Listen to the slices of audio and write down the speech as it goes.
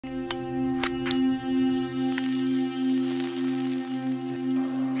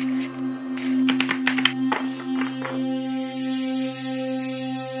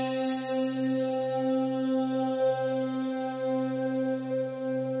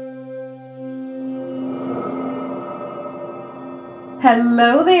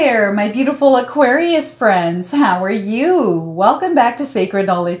Hello there, my beautiful Aquarius friends. How are you? Welcome back to Sacred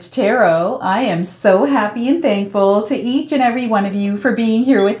Knowledge Tarot. I am so happy and thankful to each and every one of you for being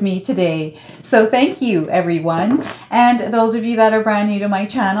here with me today. So thank you, everyone. And those of you that are brand new to my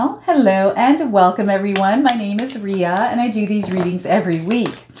channel, hello and welcome, everyone. My name is Ria and I do these readings every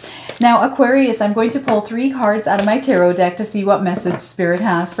week. Now, Aquarius, I'm going to pull 3 cards out of my tarot deck to see what message Spirit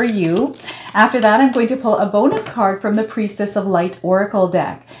has for you. After that, I'm going to pull a bonus card from the Priestess of Light Oracle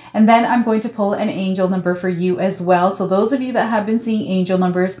deck. And then I'm going to pull an angel number for you as well. So those of you that have been seeing angel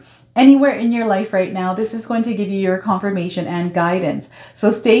numbers anywhere in your life right now, this is going to give you your confirmation and guidance. So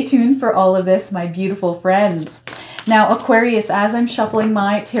stay tuned for all of this, my beautiful friends. Now, Aquarius, as I'm shuffling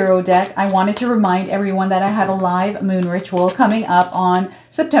my tarot deck, I wanted to remind everyone that I have a live moon ritual coming up on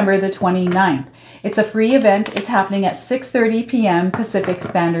September the 29th. It's a free event. It's happening at 6:30 p.m. Pacific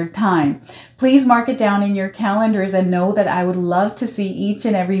Standard Time. Please mark it down in your calendars and know that I would love to see each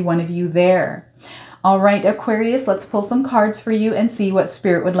and every one of you there. All right, Aquarius, let's pull some cards for you and see what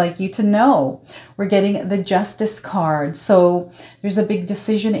Spirit would like you to know. We're getting the Justice card. So there's a big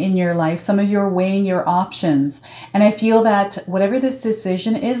decision in your life. Some of you are weighing your options. And I feel that whatever this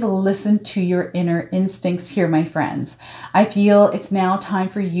decision is, listen to your inner instincts here, my friends. I feel it's now time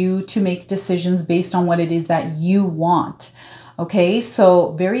for you to make decisions based on what it is that you want. Okay,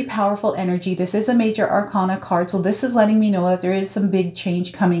 so very powerful energy. This is a major arcana card. So this is letting me know that there is some big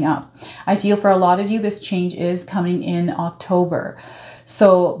change coming up. I feel for a lot of you, this change is coming in October.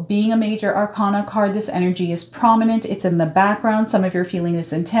 So being a major arcana card, this energy is prominent. It's in the background. Some of you are feeling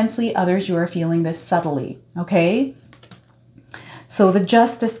this intensely. Others, you are feeling this subtly. Okay. So the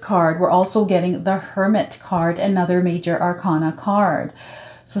Justice card, we're also getting the Hermit card, another major arcana card.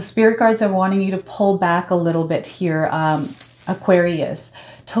 So Spirit guides are wanting you to pull back a little bit here, Aquarius,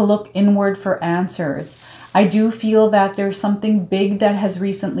 to look inward for answers. I do feel that there's something big that has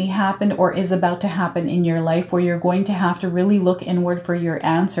recently happened or is about to happen in your life where you're going to have to really look inward for your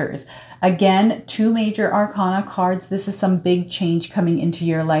answers. Again, 2 major arcana cards. This is some big change coming into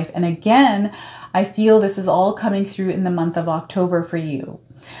your life. And again, I feel this is all coming through in the month of October for you.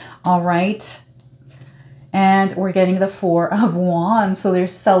 All right. And we're getting the 4 of Wands. So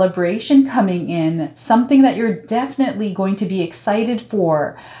there's celebration coming in, something that you're definitely going to be excited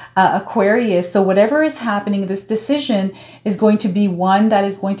for, Aquarius. So whatever is happening, this decision is going to be one that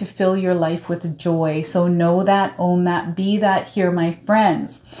is going to fill your life with joy. So know that, own that, be that here, my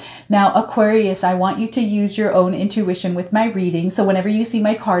friends. Now, Aquarius, I want you to use your own intuition with my reading. So whenever you see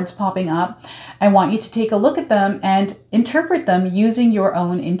my cards popping up, I want you to take a look at them and interpret them using your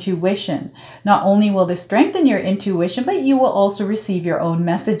own intuition. Not only will this strengthen your intuition, but you will also receive your own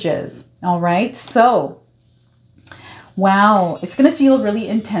messages. All right. So, wow, it's going to feel really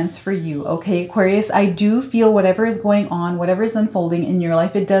intense for you. Okay, Aquarius, I do feel whatever is going on, whatever is unfolding in your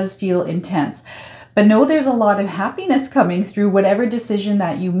life, it does feel intense. But know there's a lot of happiness coming through whatever decision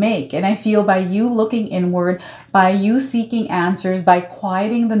that you make. And I feel by you looking inward, by you seeking answers, by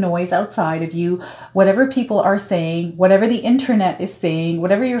quieting the noise outside of you, whatever people are saying, whatever the internet is saying,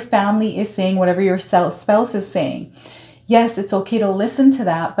 whatever your family is saying, whatever your spouse is saying. Yes, it's okay to listen to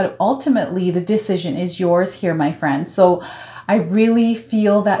that, but ultimately the decision is yours here, my friend. So I really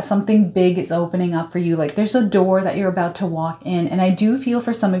feel that something big is opening up for you. Like there's a door that you're about to walk in. And I do feel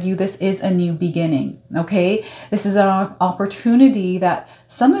for some of you, this is a new beginning. Okay. This is an opportunity that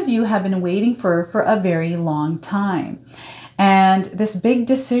some of you have been waiting for a very long time. And this big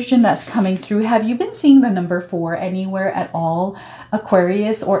decision that's coming through, have you been seeing the number 4 anywhere at all,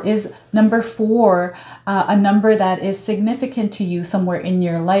 Aquarius? Or is number 4 a number that is significant to you somewhere in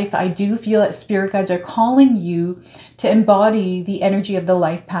your life? I do feel that Spirit guides are calling you to embody the energy of the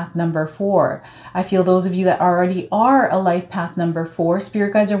life path number 4. I feel those of you that already are a life path number 4,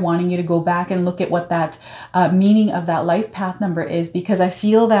 Spirit guides are wanting you to go back and look at what that meaning of that life path number is, because I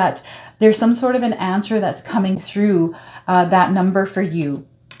feel that there's some sort of an answer that's coming through that number for you.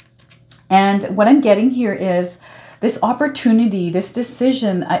 And what I'm getting here is this opportunity, this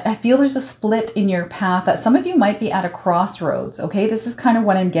decision. I feel there's a split in your path that some of you might be at a crossroads. Okay, this is kind of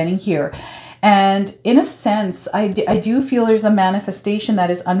what I'm getting here. And in a sense, I do feel there's a manifestation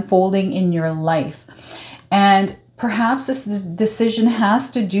that is unfolding in your life. And perhaps this decision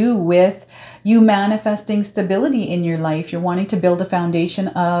has to do with you manifesting stability in your life. You're wanting to build a foundation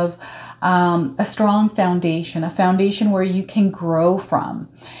of a strong foundation, a foundation where you can grow from.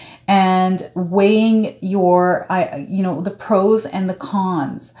 and weighing your, the pros and the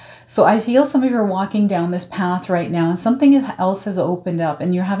cons. So I feel some of you are walking down this path right now and something else has opened up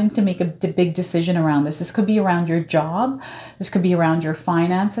and you're having to make a big decision around this. This could be around your job. This could be around your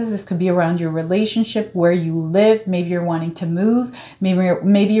finances. This could be around your relationship, where you live. Maybe you're wanting to move.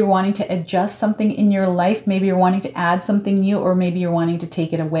 Maybe you're wanting to adjust something in your life. Maybe you're wanting to add something new, or maybe you're wanting to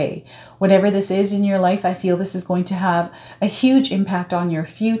take it away. Whatever this is in your life, I feel this is going to have a huge impact on your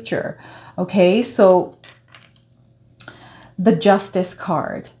future. Okay, so the Justice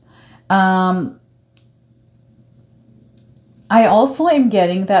card. I also am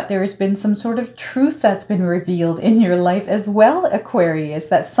getting that there's been some sort of truth that's been revealed in your life as well, Aquarius,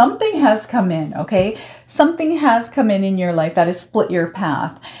 that something has come in, okay? Something has come in your life that has split your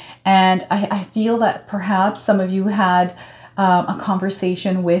path. And I feel that perhaps some of you had a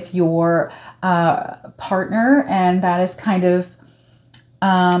conversation with your partner, and that has kind of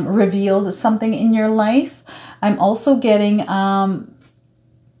revealed something in your life. I'm also getting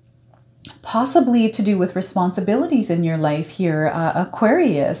possibly to do with responsibilities in your life here,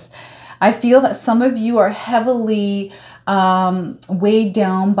 Aquarius. I feel that some of you are heavily weighed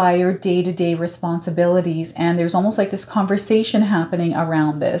down by your day-to-day responsibilities, and there's almost like this conversation happening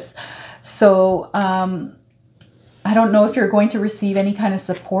around this. So I don't know if you're going to receive any kind of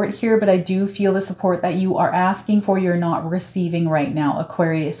support here, but I do feel the support that you are asking for, you're not receiving right now,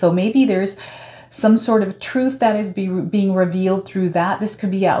 Aquarius. So maybe there's some sort of truth that is being revealed through that. This could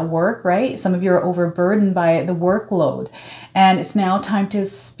be at work, right? Some of you are overburdened by the workload, and it's now time to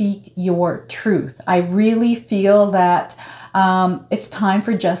speak your truth. I really feel that it's time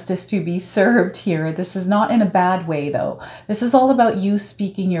for justice to be served here. This is not in a bad way, though. This is all about you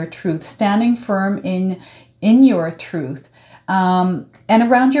speaking your truth, standing firm in your truth. And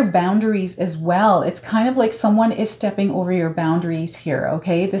around your boundaries as well. It's kind of like someone is stepping over your boundaries here,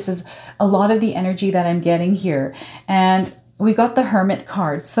 okay? This is a lot of the energy that I'm getting here. And we got the Hermit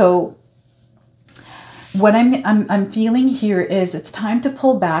card. So what I'm feeling here is it's time to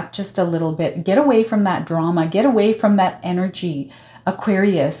pull back just a little bit. Get away from that drama. Get away from that energy,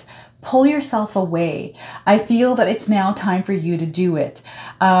 Aquarius. Pull yourself away. I feel that it's now time for you to do it.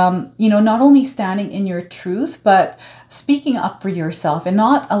 Not only standing in your truth, but speaking up for yourself and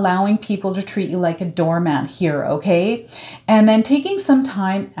not allowing people to treat you like a doormat here, okay? And then taking some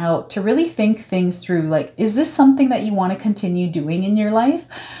time out to really think things through. Like, is this something that you want to continue doing in your life?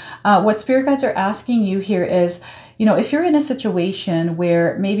 What Spirit Guides are asking you here is, if you're in a situation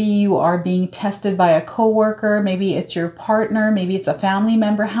where maybe you are being tested by a coworker, maybe it's your partner, maybe it's a family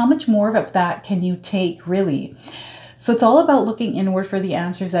member, how much more of that can you take, really? So it's all about looking inward for the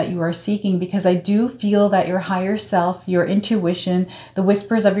answers that you are seeking, because I do feel that your higher self, your intuition, the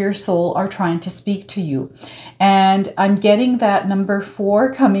whispers of your soul are trying to speak to you. And I'm getting that number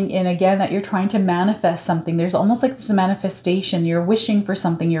 4 coming in again, that you're trying to manifest something. There's almost like this manifestation. You're wishing for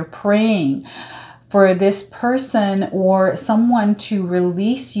something. You're praying for this person or someone to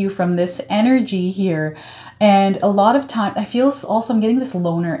release you from this energy here. And a lot of time, I feel also I'm getting this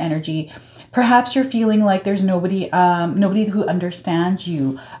loner energy. Perhaps you're feeling like there's nobody who understands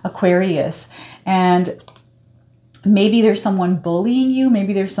you, Aquarius. And maybe there's someone bullying you.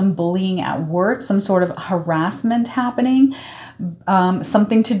 Maybe there's some bullying at work, some sort of harassment happening,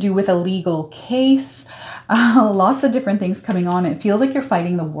 something to do with a legal case. Lots of different things coming on. It feels like you're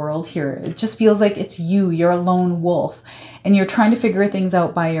fighting the world here. It just feels like it's you're a lone wolf, and you're trying to figure things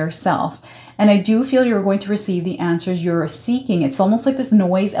out by yourself. And I do feel you're going to receive the answers you're seeking. It's almost like this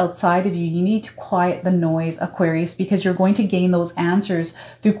noise outside of you. You need to quiet the noise, Aquarius, because you're going to gain those answers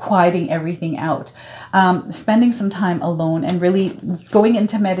through quieting everything out. Spending some time alone and really going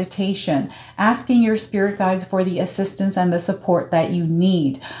into meditation, asking your spirit guides for the assistance and the support that you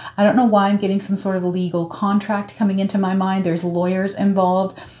need. I don't know why I'm getting some sort of legal contract coming into my mind. There's lawyers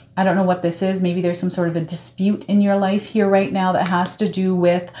involved. I don't know what this is. Maybe there's some sort of a dispute in your life here right now that has to do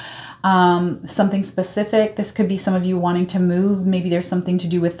with something specific. This could be some of you wanting to move. Maybe there's something to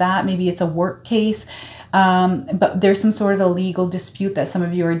do with that. Maybe it's a work case. But there's some sort of a legal dispute that some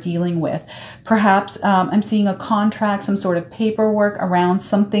of you are dealing with. Perhaps I'm seeing a contract, some sort of paperwork around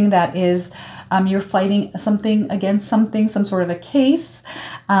something that is, you're fighting something against something, some sort of a case.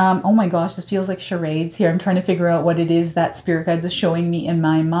 Oh my gosh, this feels like charades here. I'm trying to figure out what it is that Spirit Guides is showing me in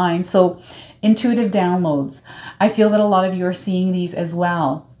my mind. So intuitive downloads. I feel that a lot of you are seeing these as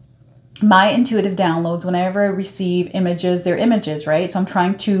well. my intuitive downloads, whenever I receive images, they're images, right? So I'm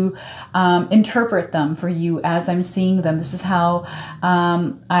trying to interpret them for you as I'm seeing them. This is how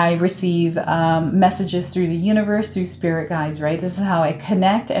I receive messages through the universe, through spirit guides, right? This is how I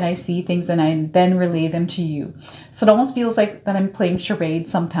connect and I see things and I then relay them to you. So it almost feels like that I'm playing charade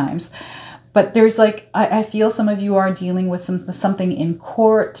sometimes. But there's like, I feel some of you are dealing with something in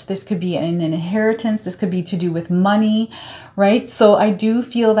court. This could be an inheritance. This could be to do with money, right? So I do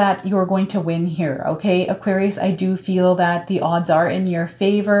feel that you're going to win here, okay? Aquarius, I do feel that the odds are in your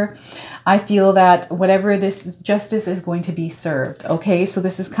favor. I feel that whatever this justice is going to be served, okay? So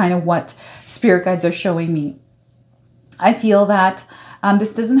this is kind of what spirit guides are showing me. I feel that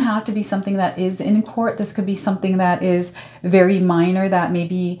this doesn't have to be something that is in court. This could be something that is very minor, that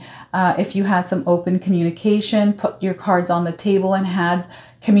maybe if you had some open communication, put your cards on the table and had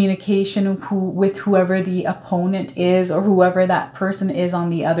communication with whoever the opponent is or whoever that person is on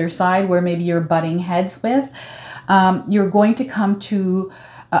the other side where maybe you're butting heads with, you're going to come to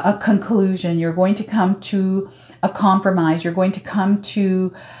a conclusion. You're going to come to a compromise. You're going to come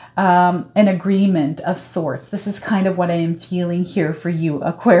to an agreement of sorts. This is kind of what I am feeling here for you,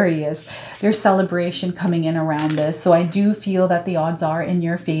 Aquarius. There's celebration coming in around this. So I do feel that the odds are in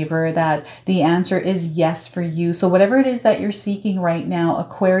your favor, that the answer is yes for you. So whatever it is that you're seeking right now,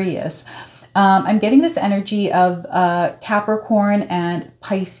 Aquarius, I'm getting this energy of Capricorn and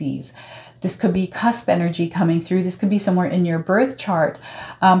Pisces. This could be cusp energy coming through. This could be somewhere in your birth chart.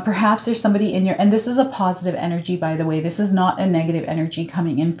 Perhaps there's somebody in your, and this is a positive energy, by the way. This is not a negative energy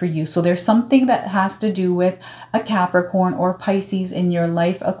coming in for you. So there's something that has to do with a Capricorn or Pisces in your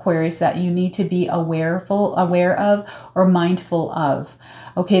life, Aquarius, that you need to be aware of or mindful of.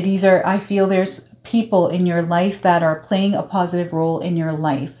 Okay, these are, I feel there's people in your life that are playing a positive role in your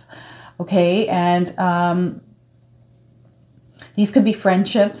life. Okay, and these could be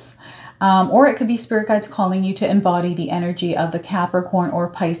friendships. Or it could be spirit guides calling you to embody the energy of the Capricorn or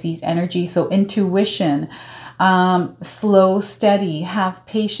Pisces energy. So intuition, slow, steady, have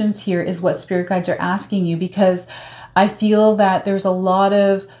patience here is what spirit guides are asking you, because I feel that there's a lot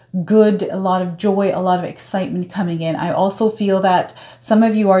of good, a lot of joy, a lot of excitement coming in. I also feel that some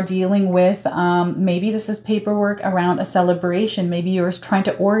of you are dealing with, maybe this is paperwork around a celebration. Maybe you're trying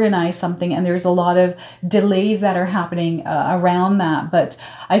to organize something and there's a lot of delays that are happening around that. But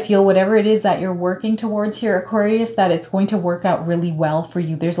I feel whatever it is that you're working towards here, Aquarius, that it's going to work out really well for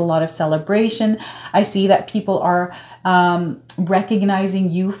you. There's a lot of celebration. I see that people are recognizing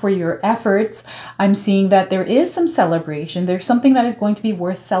you for your efforts. I'm seeing that there is some celebration. There's something that is going to be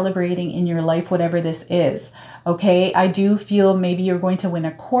worth celebrating in your life, whatever this is. Okay, I do feel maybe you're going to win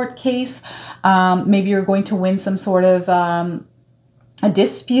a court case. Maybe you're going to win some sort of a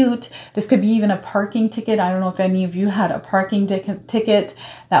dispute. This could be even a parking ticket. I don't know if any of you had a parking ticket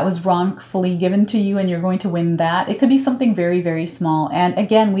that was wrongfully given to you and you're going to win that. It could be something very, very small. And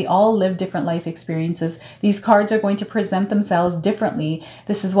again, we all live different life experiences. These cards are going to present themselves differently.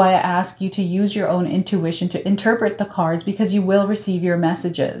 This is why I ask you to use your own intuition to interpret the cards, because you will receive your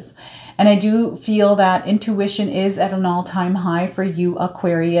messages. And I do feel that intuition is at an all-time high for you,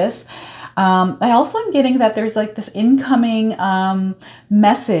 Aquarius. I also am getting that there's like this incoming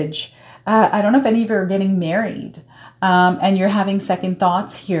message. I don't know if any of you are getting married and you're having second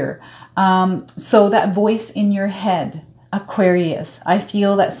thoughts here. So that voice in your head, Aquarius, I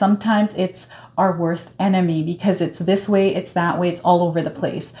feel that sometimes it's our worst enemy, because it's this way, it's that way, it's all over the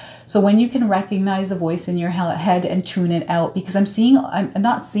place. So when you can recognize the voice in your head and tune it out, because I'm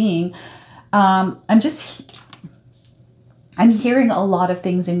hearing a lot of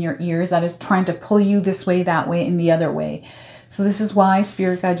things in your ears that is trying to pull you this way, that way, and the other way. So this is why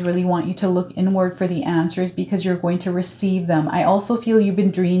spirit guides really want you to look inward for the answers, because you're going to receive them. I also feel you've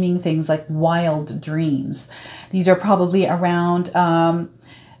been dreaming things like wild dreams. These are probably around,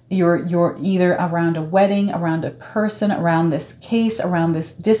 you're either around a wedding, around a person, around this case, around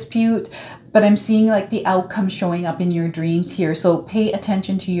this dispute. But I'm seeing like the outcome showing up in your dreams here. So pay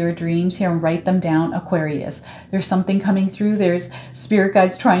attention to your dreams here and write them down, Aquarius. There's something coming through. There's spirit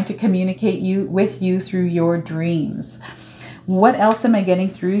guides trying to communicate with you through your dreams. What else am I getting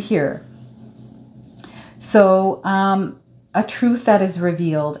through here? So a truth that is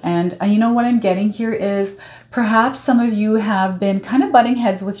revealed. And you know what I'm getting here is perhaps some of you have been kind of butting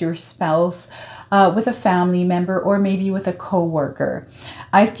heads with your spouse, with a family member, or maybe with a coworker.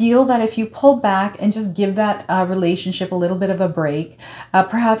 I feel that if you pull back and just give that relationship a little bit of a break,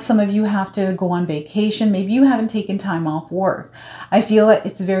 perhaps some of you have to go on vacation. Maybe you haven't taken time off work. I feel that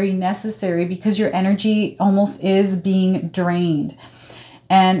it's very necessary, because your energy almost is being drained.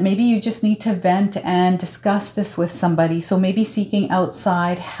 And maybe you just need to vent and discuss this with somebody. So maybe seeking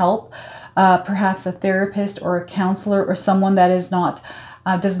outside help, perhaps a therapist or a counselor or someone that is not,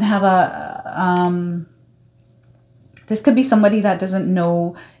 doesn't have a, this could be somebody that doesn't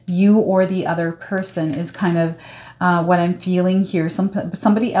know you or the other person is kind of what I'm feeling here.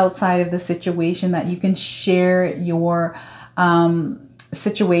 Somebody outside of the situation that you can share your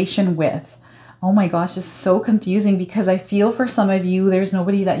situation with. Oh my gosh, this is so confusing because I feel for some of you, there's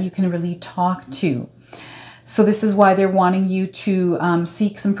nobody that you can really talk to. So this is why they're wanting you to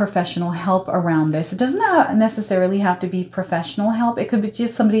seek some professional help around this. It doesn't necessarily have to be professional help. It could be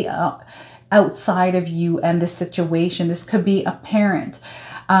just somebody outside of you and this situation. This could be a parent.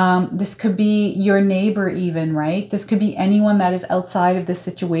 This could be your neighbor even, right? This could be anyone that is outside of this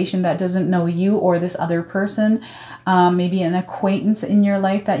situation that doesn't know you or this other person. Maybe an acquaintance in your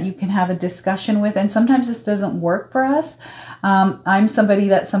life that you can have a discussion with. And sometimes this doesn't work for us. I'm somebody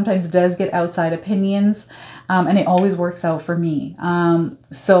that sometimes does get outside opinions, and it always works out for me.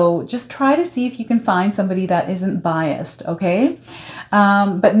 So just try to see if you can find somebody that isn't biased, okay?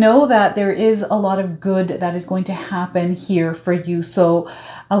 But know that there is a lot of good that is going to happen here for you. So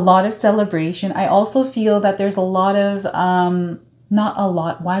a lot of celebration. I also feel that there's a lot of, not a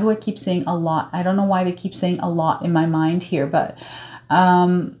lot. Why do I keep saying a lot? I don't know why they keep saying a lot in my mind here, but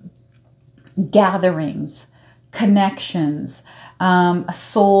gatherings, connections, a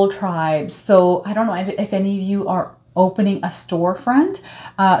soul tribe. So I don't know if any of you are opening a storefront,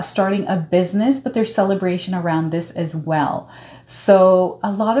 starting a business, but there's celebration around this as well. So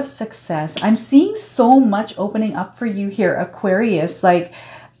a lot of success. I'm seeing so much opening up for you here, Aquarius. Like,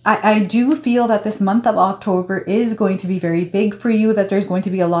 I do feel that this month of October is going to be very big for you, that there's going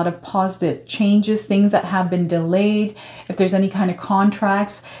to be a lot of positive changes, things that have been delayed. If there's any kind of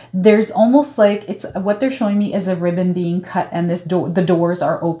contracts, there's almost like it's what they're showing me is a ribbon being cut and the doors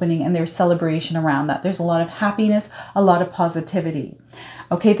are opening and there's celebration around that. There's a lot of happiness, a lot of positivity.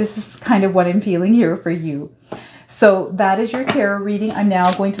 Okay, this is kind of what I'm feeling here for you. So that is your tarot reading. I'm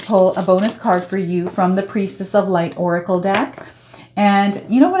now going to pull a bonus card for you from the Priestess of Light Oracle deck. And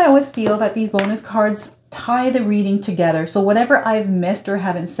you know what, I always feel that these bonus cards tie the reading together. So whatever I've missed or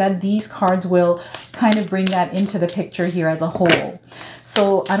haven't said, these cards will kind of bring that into the picture here as a whole.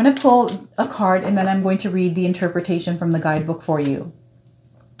 So I'm going to pull a card and then I'm going to read the interpretation from the guidebook for you.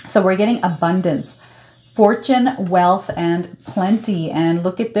 So we're getting abundance, fortune, wealth, and plenty. And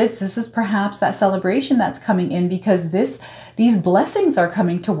look at this. This is perhaps that celebration that's coming in because these blessings are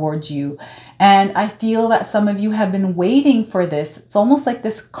coming towards you. And I feel that some of you have been waiting for this. It's almost like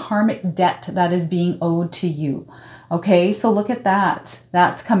this karmic debt that is being owed to you. Okay, so look at that.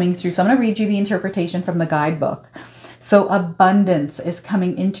 That's coming through. So I'm going to read you the interpretation from the guidebook. So abundance is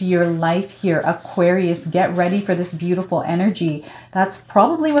coming into your life here, Aquarius. Get ready for this beautiful energy. That's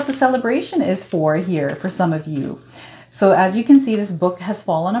probably what the celebration is for here for some of you. So as you can see, this book has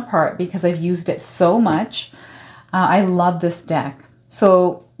fallen apart because I've used it so much. I love this deck.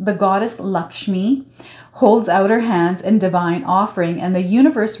 So the goddess Lakshmi holds out her hands in divine offering, and the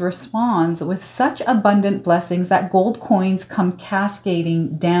universe responds with such abundant blessings that gold coins come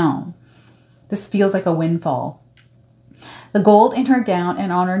cascading down. This feels like a windfall. The gold in her gown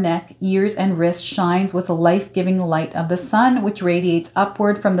and on her neck, ears, and wrist shines with the life-giving light of the sun, which radiates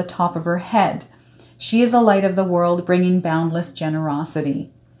upward from the top of her head. She is the light of the world, bringing boundless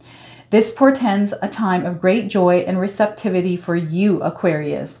generosity. This portends a time of great joy and receptivity for you,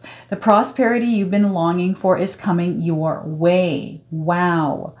 Aquarius. The prosperity you've been longing for is coming your way.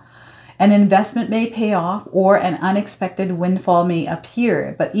 Wow. An investment may pay off or an unexpected windfall may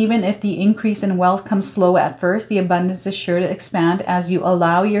appear. But even if the increase in wealth comes slow at first, the abundance is sure to expand as you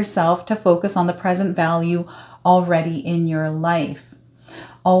allow yourself to focus on the present value already in your life.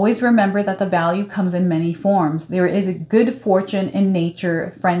 Always remember that the value comes in many forms. There is a good fortune in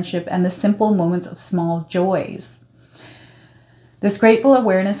nature, friendship, and the simple moments of small joys. This grateful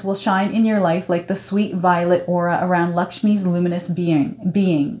awareness will shine in your life like the sweet violet aura around Lakshmi's luminous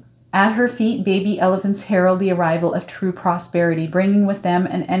being. At her feet, baby elephants herald the arrival of true prosperity, bringing with them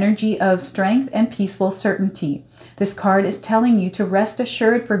an energy of strength and peaceful certainty. This card is telling you to rest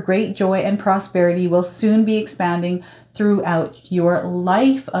assured, for great joy and prosperity will soon be expanding throughout your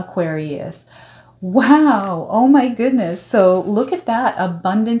life, Aquarius. Wow. Oh my goodness. So look at that.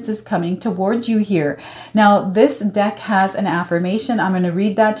 Abundance is coming towards you here. Now, this deck has an affirmation. I'm going to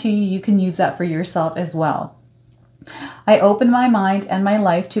read that to you. You can use that for yourself as well. I open my mind and my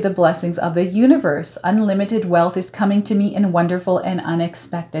life to the blessings of the universe. Unlimited wealth is coming to me in wonderful and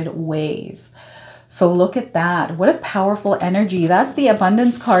unexpected ways. So look at that. What a powerful energy. That's the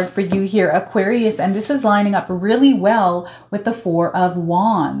abundance card for you here, Aquarius. And this is lining up really well with the Four of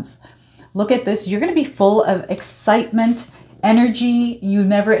Wands. Look at this. You're going to be full of excitement, energy you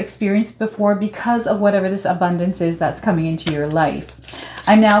never experienced before because of whatever this abundance is that's coming into your life.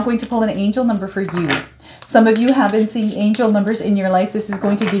 I'm now going to pull an angel number for you. Some of you have been seeing angel numbers in your life. This is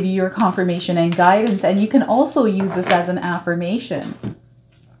going to give you your confirmation and guidance. And you can also use this as an affirmation.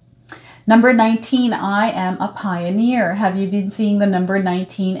 Number 19, I am a pioneer. Have you been seeing the number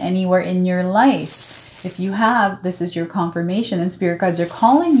 19 anywhere in your life? If you have, this is your confirmation, and spirit guides are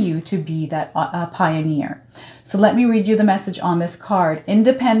calling you to be that pioneer. So let me read you the message on this card.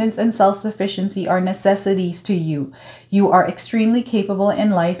 Independence and self-sufficiency are necessities to you. You are extremely capable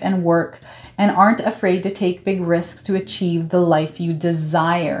in life and work and aren't afraid to take big risks to achieve the life you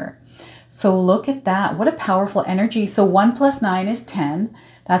desire. So look at that. What a powerful energy. So 1 + 9 is 10.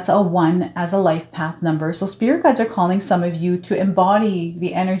 That's a 1 as a life path number. So spirit guides are calling some of you to embody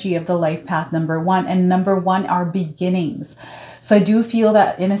the energy of the life path number 1. And number 1 are beginnings. So I do feel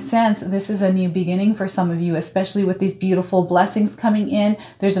that in a sense, this is a new beginning for some of you, especially with these beautiful blessings coming in.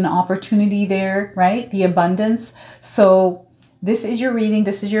 There's an opportunity there, right? The abundance. So this is your reading.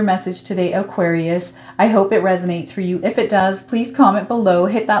 This is your message today, Aquarius. I hope it resonates for you. If it does, please comment below,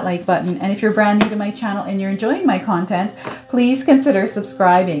 hit that like button. And if you're brand new to my channel and you're enjoying my content, please consider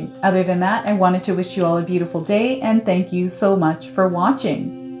subscribing. Other than that, I wanted to wish you all a beautiful day and thank you so much for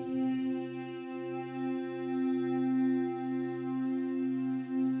watching.